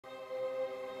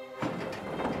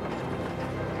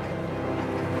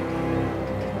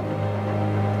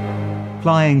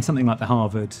Flying something like the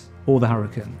Harvard or the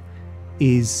Hurricane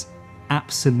is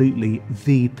absolutely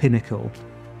the pinnacle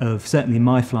of certainly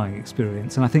my flying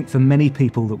experience, and I think for many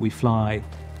people that we fly,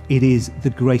 it is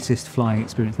the greatest flying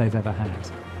experience they've ever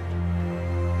had.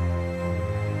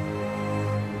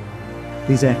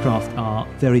 These aircraft are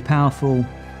very powerful,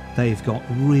 they've got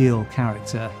real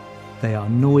character, they are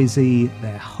noisy,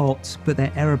 they're hot, but they're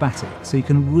aerobatic, so you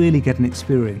can really get an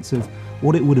experience of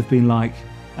what it would have been like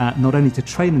not only to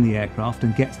train in the aircraft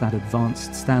and get to that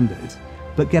advanced standard,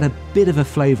 but get a bit of a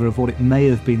flavour of what it may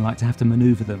have been like to have to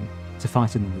manoeuvre them, to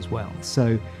fight in them as well.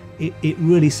 So it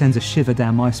really sends a shiver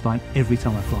down my spine every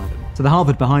time I fly them. So the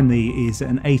Harvard behind me is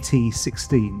an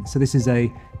AT-16. So this is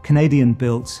a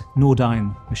Canadian-built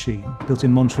Nordine machine, built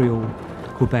in Montreal,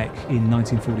 Quebec in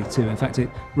 1942. In fact, it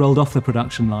rolled off the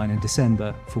production line in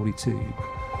December 42.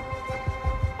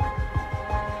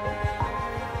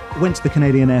 Went to the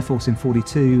Canadian Air Force in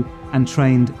 42 and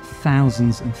trained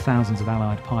thousands and thousands of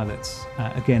Allied pilots,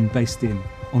 again based in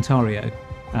Ontario,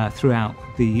 throughout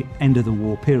the end of the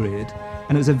war period.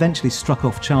 And it was eventually struck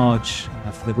off charge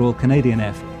for the Royal Canadian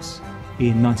Air Force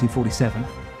in 1947.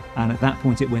 And at that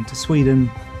point it went to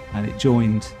Sweden and it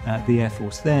joined the Air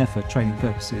Force there for training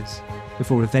purposes,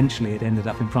 before eventually it ended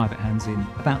up in private hands in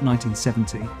about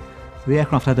 1970. So the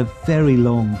aircraft had a very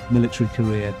long military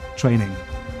career training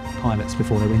pilots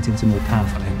before they went into more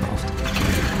powerful aircraft.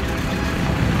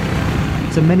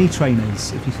 So many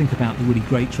trainers, if you think about the really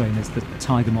great trainers that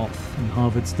tie them off, and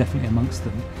Harvard's definitely amongst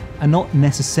them, are not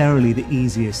necessarily the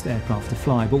easiest aircraft to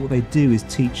fly, but what they do is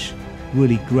teach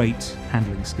really great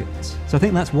handling skills. So I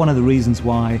think that's one of the reasons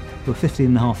why there were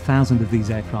 15,500 of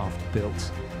these aircraft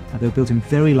built. They were built in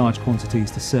very large quantities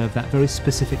to serve that very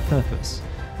specific purpose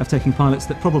of taking pilots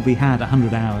that probably had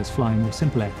 100 hours flying more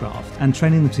simple aircraft and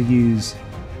training them to use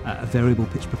a variable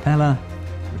pitch propeller,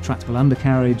 retractable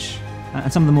undercarriage,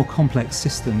 and some of the more complex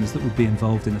systems that would be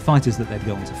involved in the fighters that they'd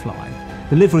go on to fly.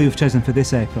 The livery we've chosen for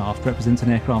this aircraft represents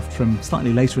an aircraft from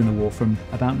slightly later in the war, from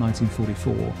about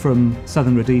 1944, from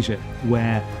southern Rhodesia,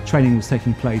 where training was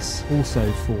taking place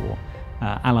also for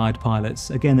Allied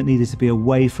pilots, again, that needed to be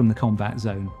away from the combat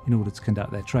zone in order to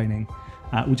conduct their training.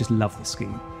 We just love the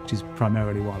scheme, which is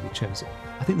primarily why we chose it.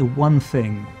 I think the one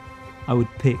thing I would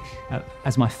pick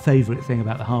as my favourite thing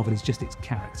about the Harvard is just its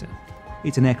character.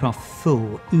 It's an aircraft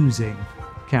full, oozing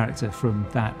character from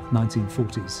that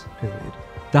 1940s period.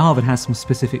 The Harvard has some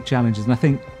specific challenges, and I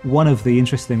think one of the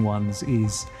interesting ones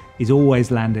is always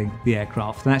landing the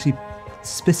aircraft, and actually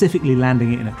specifically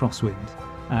landing it in a crosswind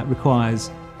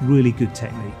requires really good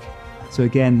technique. So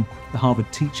again, the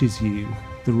Harvard teaches you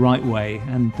the right way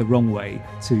and the wrong way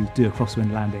to do a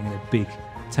crosswind landing in a big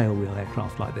tailwheel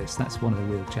aircraft like this. That's one of the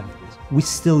real challenges. We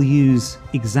still use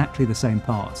exactly the same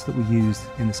parts that we used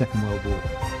in the Second World War.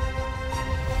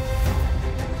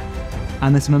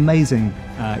 And there's some amazing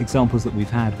examples that we've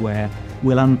had where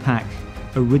we'll unpack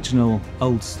original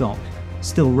old stock,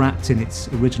 still wrapped in its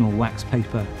original wax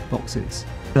paper boxes.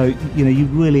 So, you know, you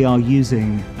really are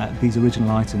using these original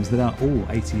items that are all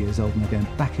 80 years old and they're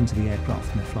going back into the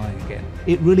aircraft and they're flying again.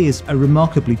 It really is a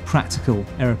remarkably practical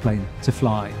aeroplane to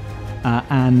fly.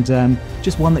 And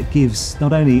just one that gives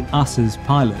not only us as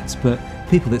pilots, but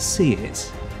people that see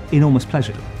it enormous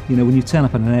pleasure. You know, when you turn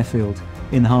up at an airfield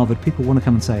in the Harvard, people want to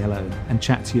come and say hello and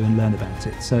chat to you and learn about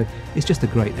it. So it's just a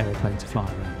great aeroplane to fly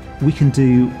around. We can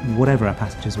do whatever our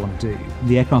passengers want to do.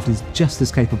 The aircraft is just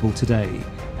as capable today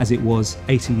as it was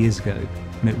 80 years ago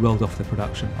when it rolled off the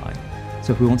production line.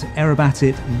 So if we want to aerobat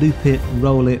it, loop it,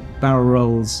 roll it, barrel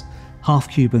rolls, half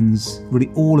Cubans,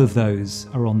 really all of those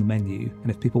are on the menu.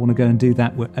 And if people want to go and do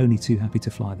that, we're only too happy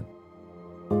to fly them.